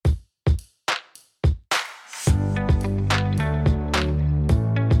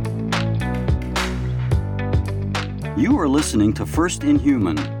You are listening to First in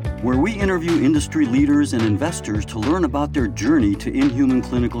Human, where we interview industry leaders and investors to learn about their journey to inhuman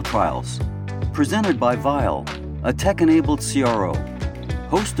clinical trials. Presented by Vial, a tech-enabled CRO.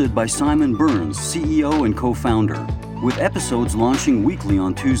 Hosted by Simon Burns, CEO and co-founder, with episodes launching weekly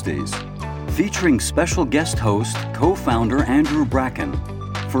on Tuesdays. Featuring special guest host, co-founder Andrew Bracken.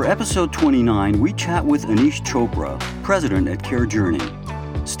 For episode 29, we chat with Aneesh Chopra, president at CareJourney.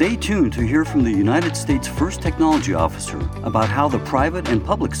 Stay tuned to hear from the United States' first technology officer about how the private and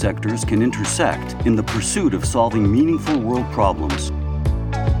public sectors can intersect in the pursuit of solving meaningful world problems.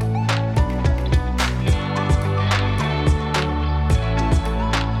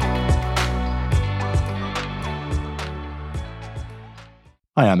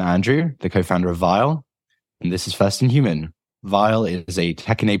 Hi, I'm Andrew, the co-founder of Vial, and this is First in Human. Vial is a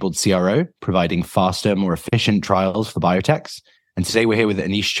tech-enabled CRO providing faster, more efficient trials for biotechs. And today we're here with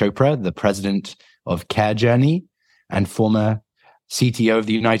Aneesh Chopra, the president of CareJourney and former CTO of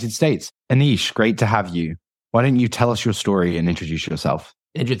the United States. Aneesh, great to have you. Why don't you tell us your story and introduce yourself?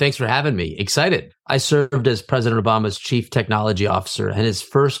 Andrew, thanks for having me. Excited. I served as President Obama's chief technology officer, and his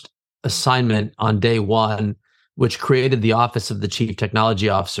first assignment on day one, which created the office of the chief technology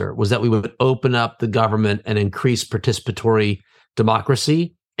officer, was that we would open up the government and increase participatory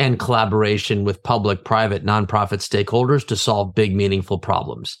democracy and collaboration with public, private, nonprofit stakeholders to solve big, meaningful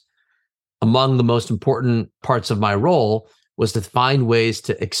problems. Among the most important parts of my role was to find ways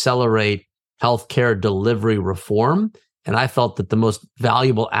to accelerate healthcare delivery reform. And I felt that the most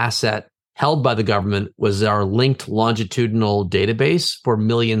valuable asset held by the government was our linked longitudinal database for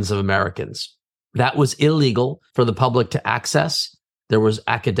millions of Americans. That was illegal for the public to access. There was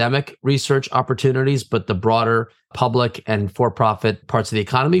academic research opportunities, but the broader public and for-profit parts of the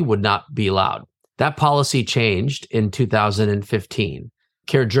economy would not be allowed. That policy changed in 2015.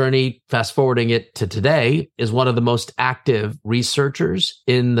 CareJourney, fast forwarding it to today, is one of the most active researchers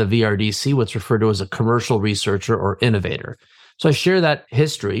in the VRDC, what's referred to as a commercial researcher or innovator. So I share that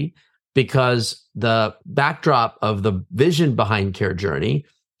history because the backdrop of the vision behind CareJourney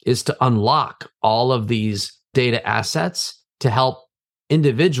is to unlock all of these data assets to help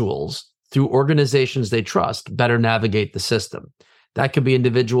individuals through organizations they trust better navigate the system. That could be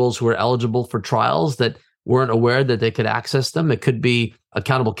individuals who are eligible for trials that weren't aware that they could access them. It could be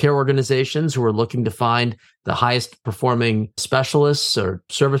accountable care organizations who are looking to find the highest performing specialists or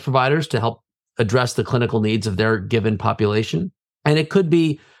service providers to help address the clinical needs of their given population. And it could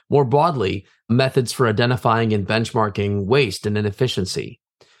be more broadly methods for identifying and benchmarking waste and inefficiency.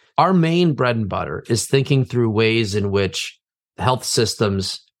 Our main bread and butter is thinking through ways in which health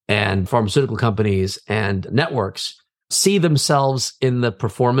systems and pharmaceutical companies and networks see themselves in the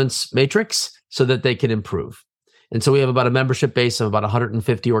performance matrix so that they can improve. And so we have about a membership base of about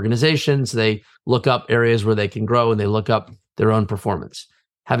 150 organizations. They look up areas where they can grow and they look up their own performance.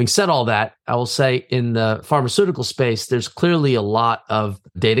 Having said all that, I will say in the pharmaceutical space, there's clearly a lot of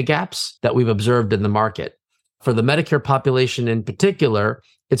data gaps that we've observed in the market. For the Medicare population in particular,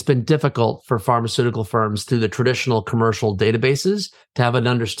 it's been difficult for pharmaceutical firms through the traditional commercial databases to have an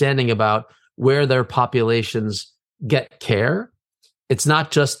understanding about where their populations get care. It's not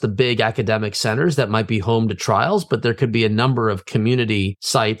just the big academic centers that might be home to trials, but there could be a number of community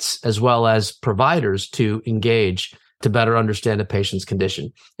sites as well as providers to engage to better understand a patient's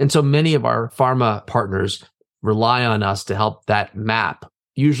condition. And so many of our pharma partners rely on us to help that map,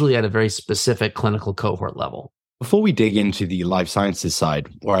 usually at a very specific clinical cohort level. Before we dig into the life sciences side,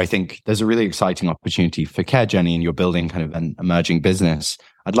 where I think there's a really exciting opportunity for CareJourney and you're building kind of an emerging business,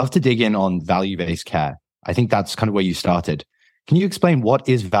 I'd love to dig in on value-based care. I think that's kind of where you started. Can you explain what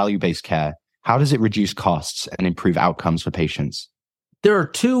is value-based care? How does it reduce costs and improve outcomes for patients? There are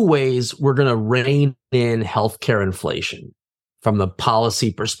two ways we're going to rein in healthcare inflation from the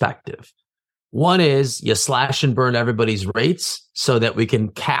policy perspective. One is you slash and burn everybody's rates so that we can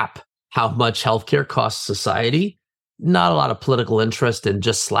cap how much healthcare costs society. Not a lot of political interest in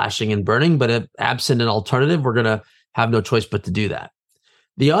just slashing and burning, but if absent an alternative, we're going to have no choice but to do that.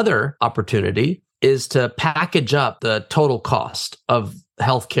 The other opportunity is to package up the total cost of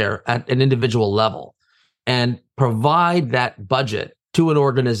healthcare at an individual level and provide that budget to an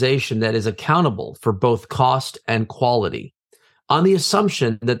organization that is accountable for both cost and quality on the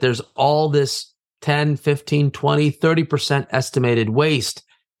assumption that there's all this 10, 15, 20, 30% estimated waste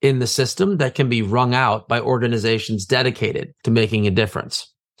in the system that can be wrung out by organizations dedicated to making a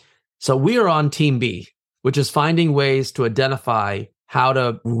difference. So we are on Team B, which is finding ways to identify how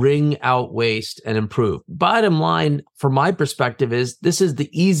to wring out waste and improve. Bottom line, from my perspective, is this is the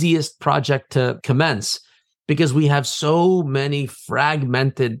easiest project to commence because we have so many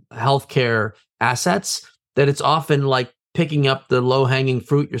fragmented healthcare assets that it's often like picking up the low-hanging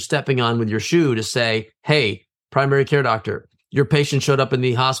fruit you're stepping on with your shoe to say, hey, primary care doctor, your patient showed up in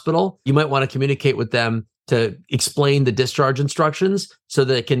the hospital. You might want to communicate with them to explain the discharge instructions so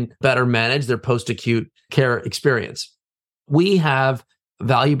that it can better manage their post-acute care experience. We have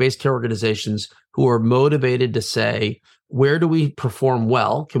value-based care organizations who are motivated to say, where do we perform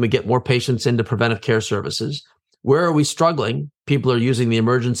well? Can we get more patients into preventive care services? Where are we struggling? People are using the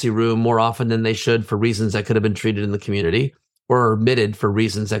emergency room more often than they should for reasons that could have been treated in the community, or are admitted for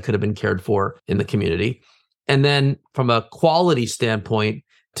reasons that could have been cared for in the community. And then from a quality standpoint,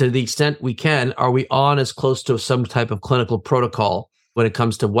 to the extent we can, are we on as close to some type of clinical protocol when it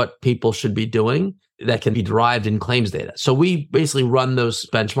comes to what people should be doing that can be derived in claims data? So we basically run those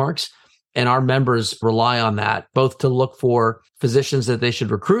benchmarks, and our members rely on that both to look for physicians that they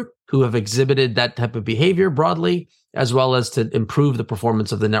should recruit who have exhibited that type of behavior broadly, as well as to improve the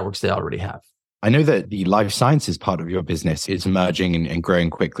performance of the networks they already have. I know that the life sciences part of your business is emerging and growing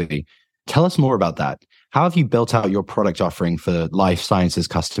quickly. Tell us more about that. How have you built out your product offering for life sciences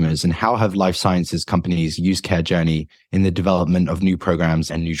customers, and how have life sciences companies used CareJourney in the development of new programs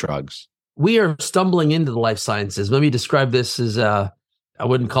and new drugs? We are stumbling into the life sciences. Let me describe this as, I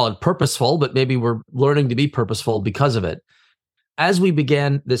wouldn't call it purposeful, but maybe we're learning to be purposeful because of it. As we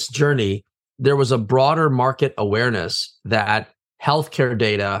began this journey, there was a broader market awareness that healthcare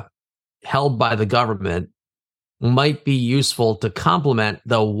data held by the government might be useful to complement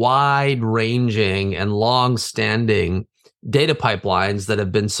the wide-ranging and long-standing data pipelines that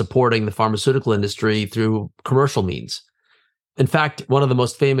have been supporting the pharmaceutical industry through commercial means. In fact, one of the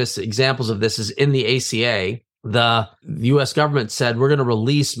most famous examples of this is in the ACA. The US government said, we're going to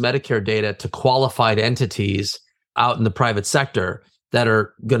release Medicare data to qualified entities out in the private sector that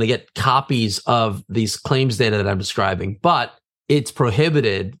are going to get copies of these claims data that I'm describing, but it's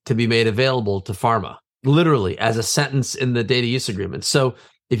prohibited to be made available to pharma, literally as a sentence in the data use agreement. So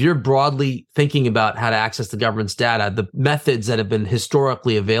if you're broadly thinking about how to access the government's data, the methods that have been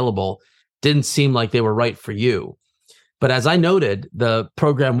historically available didn't seem like they were right for you. But as I noted, the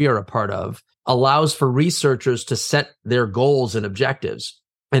program we are a part of allows for researchers to set their goals and objectives.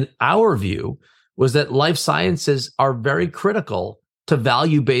 And our view was that life sciences are very critical to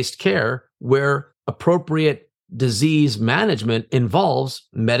value-based care where appropriate disease management involves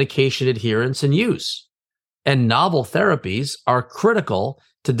medication adherence and use. And novel therapies are critical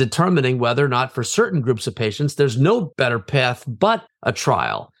to determining whether or not for certain groups of patients, there's no better path but a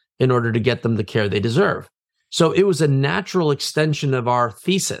trial in order to get them the care they deserve. So it was a natural extension of our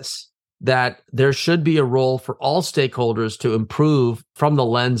thesis that there should be a role for all stakeholders to improve from the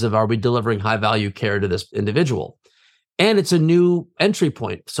lens of, are we delivering high value care to this individual? And it's a new entry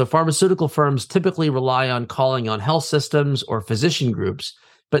point. So pharmaceutical firms typically rely on calling on health systems or physician groups,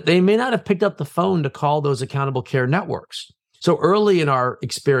 but they may not have picked up the phone to call those accountable care networks. So early in our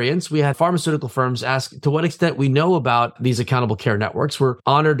experience, we had pharmaceutical firms ask to what extent we know about these accountable care networks. We're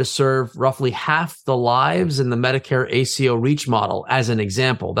honored to serve roughly half the lives in the Medicare ACO REACH model as an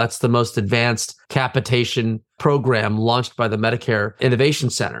example. That's the most advanced capitation program launched by the Medicare Innovation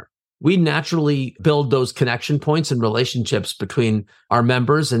Center. We naturally build those connection points and relationships between our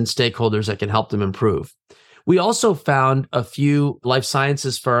members and stakeholders that can help them improve. We also found a few life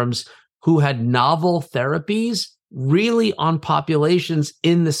sciences firms who had novel therapies really on populations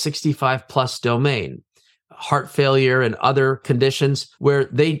in the 65 plus domain, heart failure and other conditions where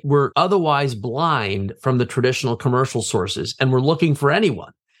they were otherwise blind from the traditional commercial sources and were looking for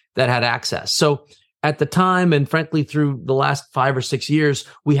anyone that had access. So at the time, and frankly, through the last 5 or 6 years,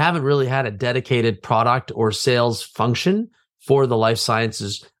 we haven't really had a dedicated product or sales function for the life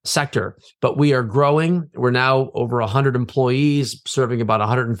sciences sector, but we are growing. We're now over 100 employees serving about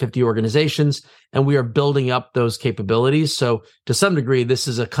 150 organizations, and we are building up those capabilities. So to some degree, this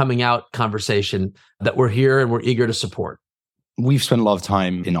is a coming out conversation that we're here and we're eager to support. We've spent a lot of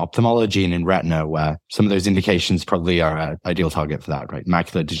time in ophthalmology and in retina, where some of those indications probably are an ideal target for that, right?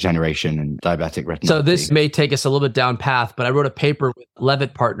 Macular degeneration and diabetic retinopathy. So this may take us a little bit down path, but I wrote a paper with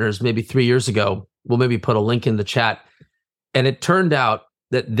Levitt Partners maybe 3 years ago. We'll maybe put a link in the chat. And it turned out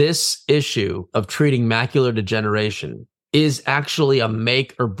that this issue of treating macular degeneration is actually a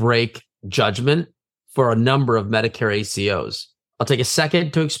make or break judgment for a number of Medicare ACOs. I'll take a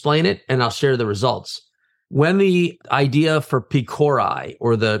second to explain it, and I'll share the results. When the idea for PCORI,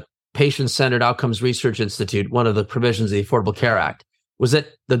 or the Patient-Centered Outcomes Research Institute, one of the provisions of the Affordable Care Act, was that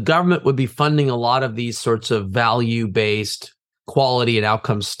the government would be funding a lot of these sorts of value-based quality and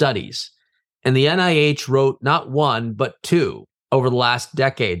outcome studies. And the NIH wrote not one, but two over the last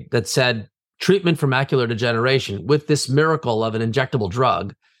decade that said treatment for macular degeneration with this miracle of an injectable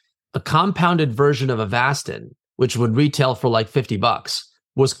drug a compounded version of Avastin, which would retail for like $50,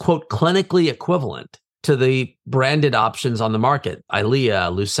 was, quote, clinically equivalent to the branded options on the market,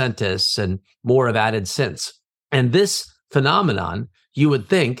 Eylea, Lucentis, and more have added since. And this phenomenon, you would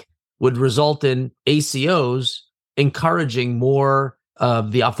think, would result in ACOs encouraging more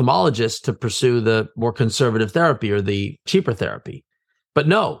of the ophthalmologists to pursue the more conservative therapy or the cheaper therapy. But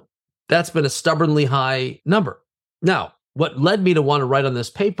no, that's been a stubbornly high number. Now, what led me to want to write on this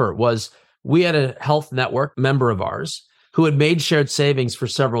paper was we had a health network member of ours who had made shared savings for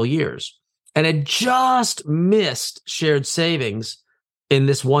several years and had just missed shared savings in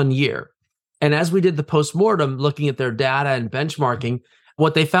this 1 year. And as we did the postmortem, looking at their data and benchmarking,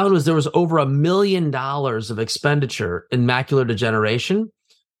 what they found was there was over $1 million of expenditure in macular degeneration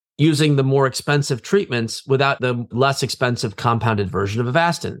using the more expensive treatments without the less expensive compounded version of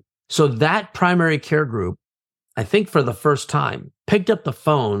Avastin. So that primary care group, I think for the first time, picked up the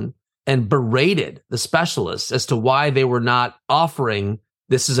phone and berated the specialists as to why they were not offering,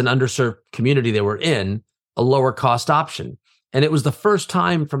 this is an underserved community they were in, a lower cost option. And it was the first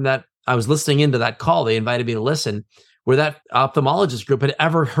time from that, I was listening into that call, they invited me to listen, where that ophthalmologist group had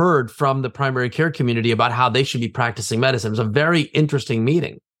ever heard from the primary care community about how they should be practicing medicine. It was a very interesting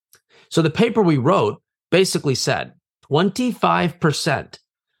meeting. So the paper we wrote basically said 25%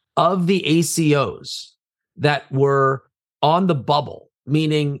 of the ACOs that were on the bubble,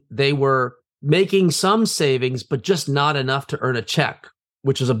 meaning they were making some savings, but just not enough to earn a check,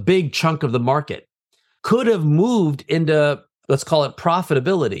 which is a big chunk of the market, could have moved into, let's call it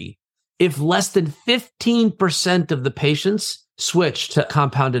profitability, if less than 15% of the patients switched to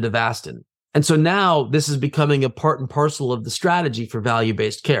compounded Avastin. And so now this is becoming a part and parcel of the strategy for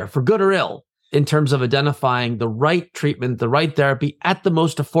value-based care, for good or ill, in terms of identifying the right treatment, the right therapy at the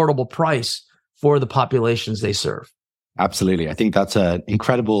most affordable price for the populations they serve. Absolutely. I think that's an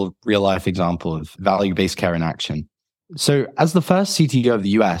incredible real-life example of value-based care in action. So as the first CTO of the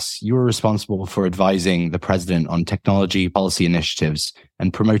US, you were responsible for advising the president on technology policy initiatives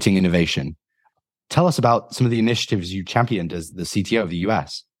and promoting innovation. Tell us about some of the initiatives you championed as the CTO of the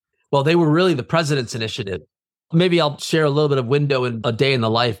US. Well, they were really the president's initiative. Maybe I'll share a little bit of window in a day in the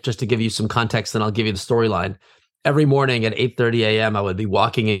life just to give you some context, and I'll give you the storyline. Every morning at 8:30 a.m., I would be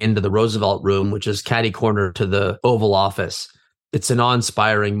walking into the Roosevelt Room, which is catty corner to the Oval Office. It's an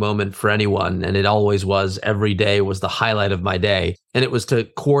awe-inspiring moment for anyone, and it always was. Every day was the highlight of my day. And it was to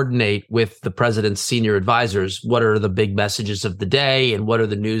coordinate with the president's senior advisors, what are the big messages of the day and what are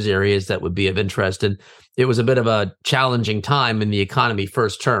the news areas that would be of interest. And it was a bit of a challenging time in the economy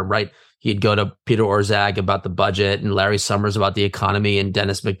first term, right? He'd go to Peter Orszag about the budget and Larry Summers about the economy and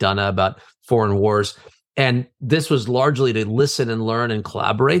Dennis McDonough about foreign wars. And this was largely to listen and learn and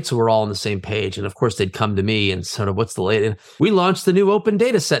collaborate. So we're all on the same page. And of course, they'd come to me and sort of, what's the latest? We launched the new open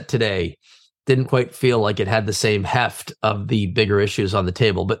data set today. Didn't quite feel like it had the same heft of the bigger issues on the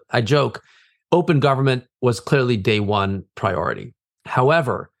table. But I joke, open government was clearly day one priority.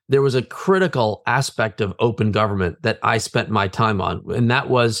 However, there was a critical aspect of open government that I spent my time on, and that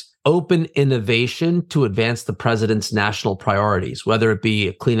was open innovation to advance the president's national priorities, whether it be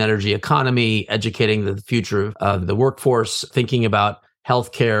a clean energy economy, educating the future of the workforce, thinking about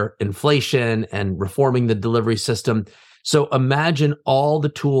healthcare, inflation, and reforming the delivery system. So imagine all the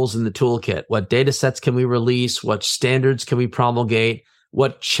tools in the toolkit. What data sets can we release? What standards can we promulgate?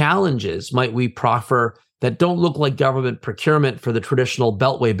 What challenges might we proffer that don't look like government procurement for the traditional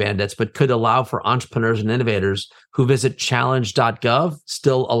beltway bandits, but could allow for entrepreneurs and innovators who visit challenge.gov,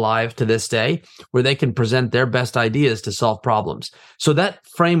 still alive to this day, where they can present their best ideas to solve problems. So that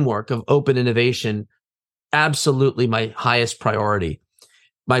framework of open innovation, absolutely my highest priority.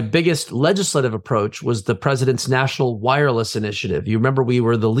 My biggest legislative approach was the president's National Wireless Initiative. You remember we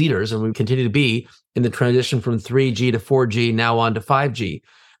were the leaders, and we continue to be, in the transition from 3G to 4G, now on to 5G.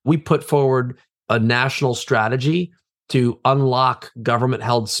 We put forward a national strategy to unlock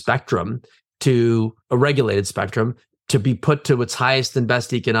government-held spectrum to a regulated spectrum to be put to its highest and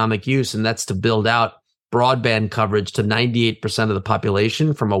best economic use, and that's to build out broadband coverage to 98% of the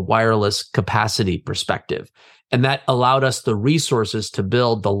population from a wireless capacity perspective. And that allowed us the resources to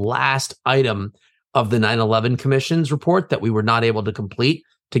build the last item of the 9/11 Commission's report that we were not able to complete,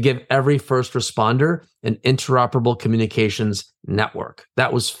 to give every first responder an interoperable communications network.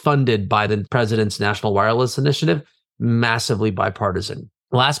 That was funded by the president's National Wireless Initiative, massively bipartisan.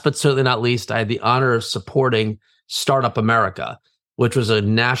 Last but certainly not least, I had the honor of supporting Startup America, which was a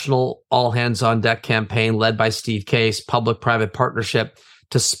national all-hands-on-deck campaign led by Steve Case, public-private partnership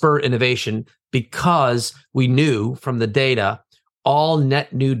to spur innovation, because we knew from the data all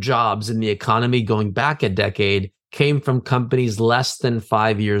net new jobs in the economy going back a decade came from companies less than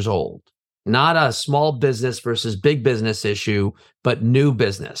 5 years old. Not a small business versus big business issue, but new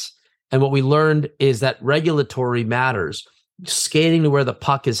business. And what we learned is that regulatory matters, skating to where the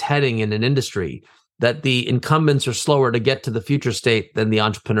puck is heading in an industry, that the incumbents are slower to get to the future state than the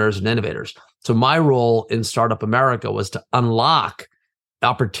entrepreneurs and innovators. So my role in Startup America was to unlock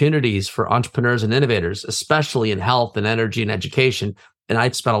opportunities for entrepreneurs and innovators, especially in health and energy and education. And I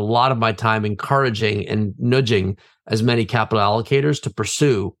spent a lot of my time encouraging and nudging as many capital allocators to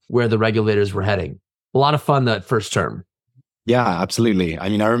pursue where the regulators were heading. A lot of fun that first term. Yeah, absolutely. I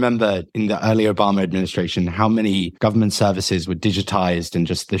mean, I remember in the early Obama administration, how many government services were digitized and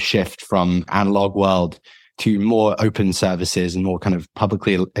just the shift from analog world to more open services and more kind of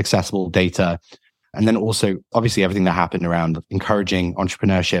publicly accessible data. And then also, obviously, everything that happened around encouraging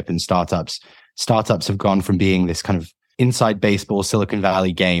entrepreneurship and startups. Startups have gone from being this kind of inside baseball Silicon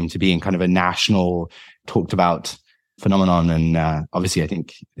Valley game to being kind of a national talked about phenomenon. And obviously, I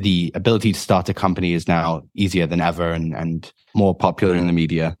think the ability to start a company is now easier than ever and more popular in the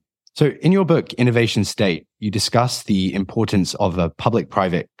media. So in your book, Innovation State, you discuss the importance of a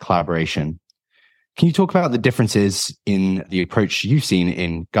public-private collaboration. Can you talk about the differences in the approach you've seen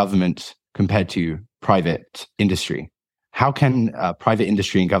in government compared to private industry? How can private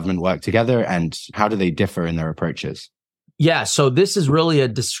industry and government work together, and how do they differ in their approaches? Yeah, so this is really a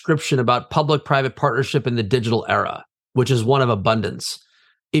description about public-private partnership in the digital era, which is one of abundance.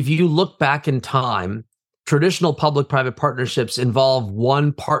 If you look back in time, traditional public-private partnerships involve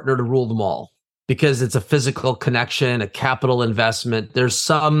one partner to rule them all because it's a physical connection, a capital investment. There's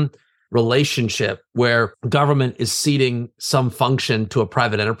some relationship where government is ceding some function to a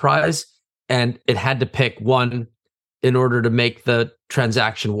private enterprise, and it had to pick one in order to make the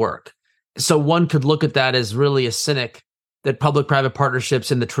transaction work. So one could look at that as really a cynic that public-private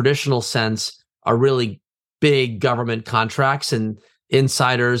partnerships in the traditional sense are really big government contracts and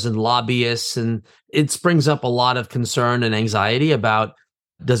insiders and lobbyists. And it springs up a lot of concern and anxiety about,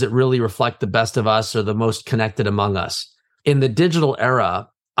 does it really reflect the best of us or the most connected among us? In the digital era,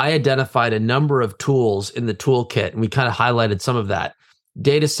 I identified a number of tools in the toolkit, and we kind of highlighted some of that.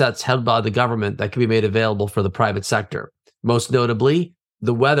 Data sets held by the government that can be made available for the private sector. Most notably,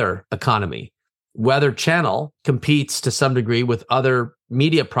 the weather economy. Weather Channel competes to some degree with other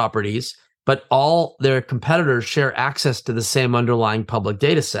media properties, but all their competitors share access to the same underlying public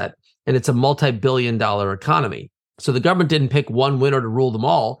data set, and it's a multi-billion-dollar economy. So the government didn't pick one winner to rule them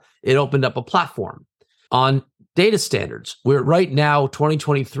all. It opened up a platform. On data standards, we're right now,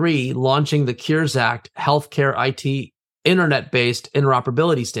 2023, launching the Cures Act healthcare IT internet-based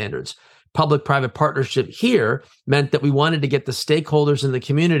interoperability standards. Public-private partnership here meant that we wanted to get the stakeholders in the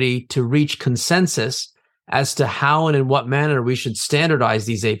community to reach consensus as to how and in what manner we should standardize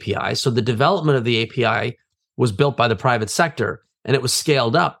these APIs. So the development of the API was built by the private sector, and it was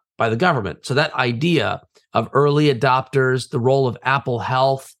scaled up by the government. So that idea of early adopters, the role of Apple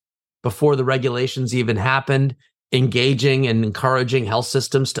Health before the regulations even happened, engaging and encouraging health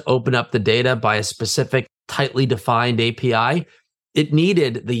systems to open up the data by a specific tightly defined API, it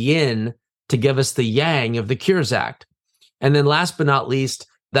needed the yin to give us the yang of the Cures Act. And then last but not least,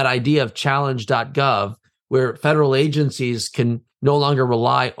 that idea of challenge.gov, where federal agencies can no longer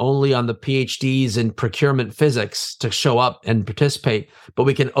rely only on the PhDs in procurement physics to show up and participate, but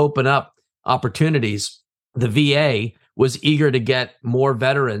we can open up opportunities. The VA was eager to get more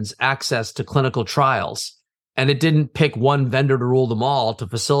veterans access to clinical trials, and it didn't pick one vendor to rule them all to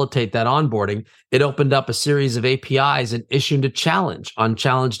facilitate that onboarding. It opened up a series of APIs and issued a challenge on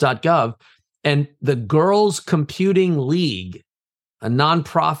challenge.gov. And the Girls Computing League, a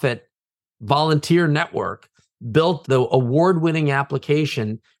nonprofit volunteer network, built the award-winning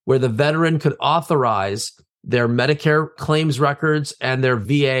application where the veteran could authorize their Medicare claims records and their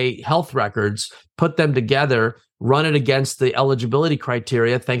VA health records, put them together, run it against the eligibility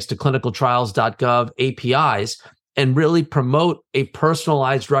criteria thanks to clinicaltrials.gov APIs, and really promote a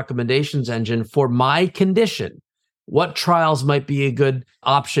personalized recommendations engine for my condition. What trials might be a good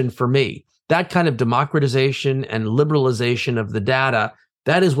option for me? That kind of democratization and liberalization of the data,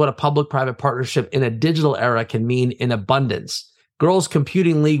 that is what a public-private partnership in a digital era can mean in abundance. Girls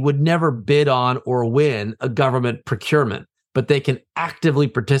Computing League would never bid on or win a government procurement, but they can actively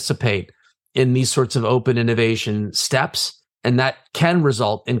participate in these sorts of open innovation steps, and that can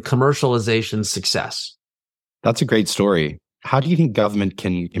result in commercialization success. That's a great story. How do you think government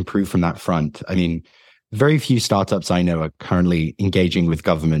can improve from that front? I mean, very few startups I know are currently engaging with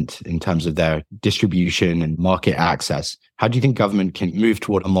government in terms of their distribution and market access. How do you think government can move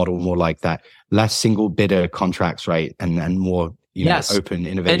toward a model more like that? Less single bidder contracts, right? And more Yes. open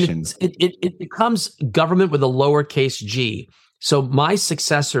innovation. And it becomes government with a lowercase g. So my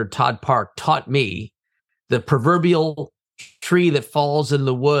successor, Todd Park, taught me the proverbial tree that falls in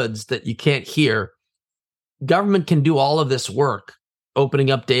the woods that you can't hear. Government can do all of this work,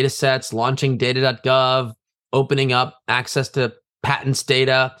 opening up data sets, launching data.gov, opening up access to patents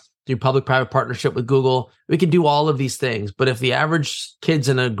data through public-private partnership with Google. We can do all of these things. But if the average kids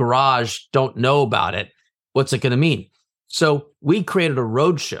in a garage don't know about it, what's it going to mean? So we created a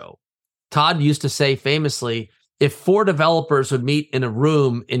roadshow. Todd used to say famously, if 4 developers would meet in a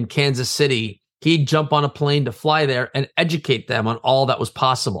room in Kansas City, he'd jump on a plane to fly there and educate them on all that was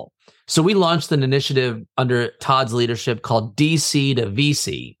possible. So we launched an initiative under Todd's leadership called DC to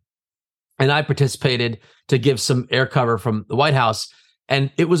VC. And I participated to give some air cover from the White House.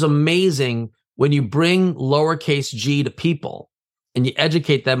 And it was amazing when you bring lowercase g to people and you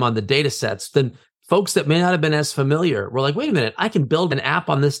educate them on the data sets, then folks that may not have been as familiar were like, wait a minute, I can build an app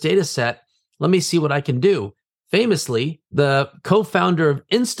on this data set. Let me see what I can do. Famously, the co-founder of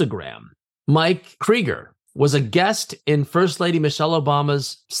Instagram, Mike Krieger, was a guest in First Lady Michelle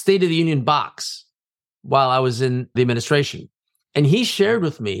Obama's State of the Union box while I was in the administration. And he shared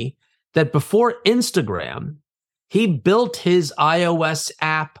with me that before Instagram, he built his iOS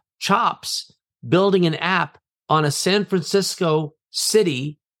app, Chops, building an app on a San Francisco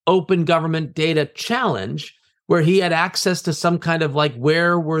City open government data challenge where he had access to some kind of like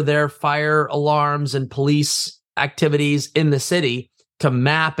where were there fire alarms and police activities in the city to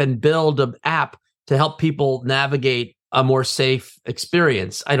map and build an app to help people navigate a more safe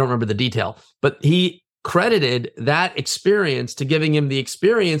experience. I don't remember the detail, but he credited that experience to giving him the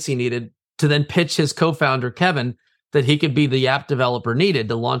experience he needed to then pitch his co-founder, Kevin, that he could be the app developer needed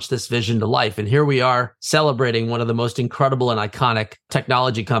to launch this vision to life. And here we are celebrating one of the most incredible and iconic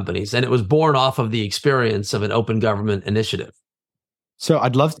technology companies. And it was born off of the experience of an open government initiative. So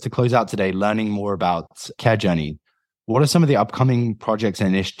I'd love to close out today learning more about CareJourney. What are some of the upcoming projects and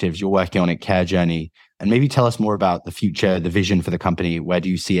initiatives you're working on at CareJourney? And maybe tell us more about the future, the vision for the company. Where do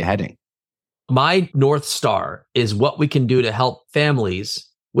you see it heading? My North Star is what we can do to help families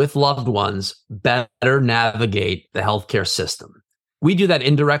with loved ones better navigate the healthcare system. We do that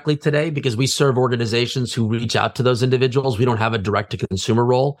indirectly today because we serve organizations who reach out to those individuals. We don't have a direct-to-consumer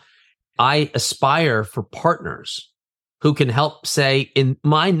role. I aspire for partners who can help, say, in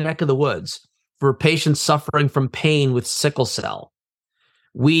my neck of the woods, for patients suffering from pain with sickle cell.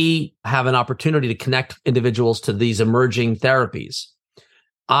 We have an opportunity to connect individuals to these emerging therapies.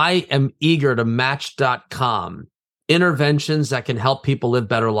 I am eager to Match.com interventions that can help people live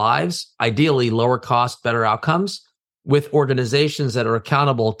better lives, ideally lower cost, better outcomes, with organizations that are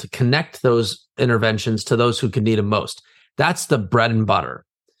accountable to connect those interventions to those who can need them most. That's the bread and butter.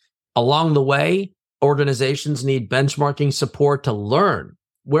 Along the way, organizations need benchmarking support to learn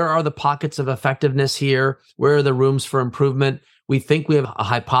where are the pockets of effectiveness here, where are the rooms for improvement. We think we have a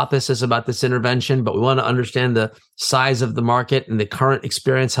hypothesis about this intervention, but we want to understand the size of the market and the current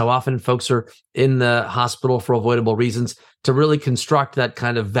experience, how often folks are in the hospital for avoidable reasons, to really construct that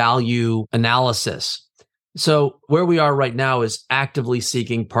kind of value analysis. So where we are right now is actively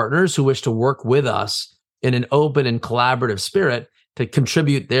seeking partners who wish to work with us in an open and collaborative spirit to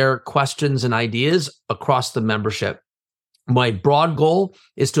contribute their questions and ideas across the membership. My broad goal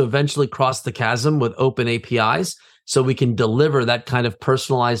is to eventually cross the chasm with open APIs so we can deliver that kind of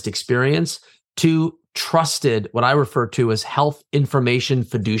personalized experience to trusted, what I refer to as health information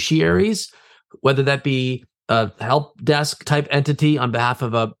fiduciaries, whether that be a help desk type entity on behalf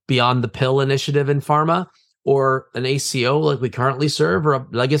of a Beyond the Pill initiative in pharma, or an ACO like we currently serve, or a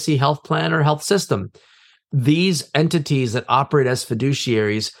legacy health plan or health system. These entities that operate as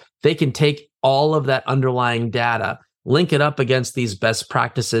fiduciaries, they can take all of that underlying data, link it up against these best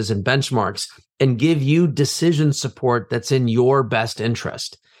practices and benchmarks, and give you decision support that's in your best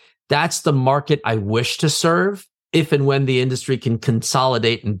interest. That's the market I wish to serve if and when the industry can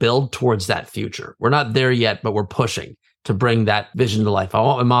consolidate and build towards that future. We're not there yet, but we're pushing to bring that vision to life. I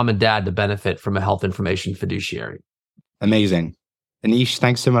want my mom and dad to benefit from a health information fiduciary. Amazing. Anish,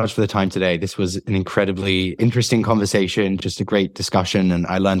 thanks so much for the time today. This was an incredibly interesting conversation, just a great discussion. And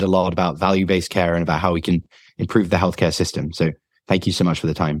I learned a lot about value-based care and about how we can improve the healthcare system. So thank you so much for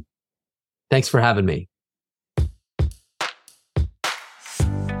the time. Thanks for having me.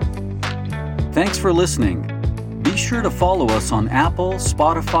 Thanks for listening. Be sure to follow us on Apple,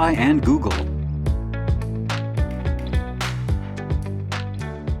 Spotify, and Google.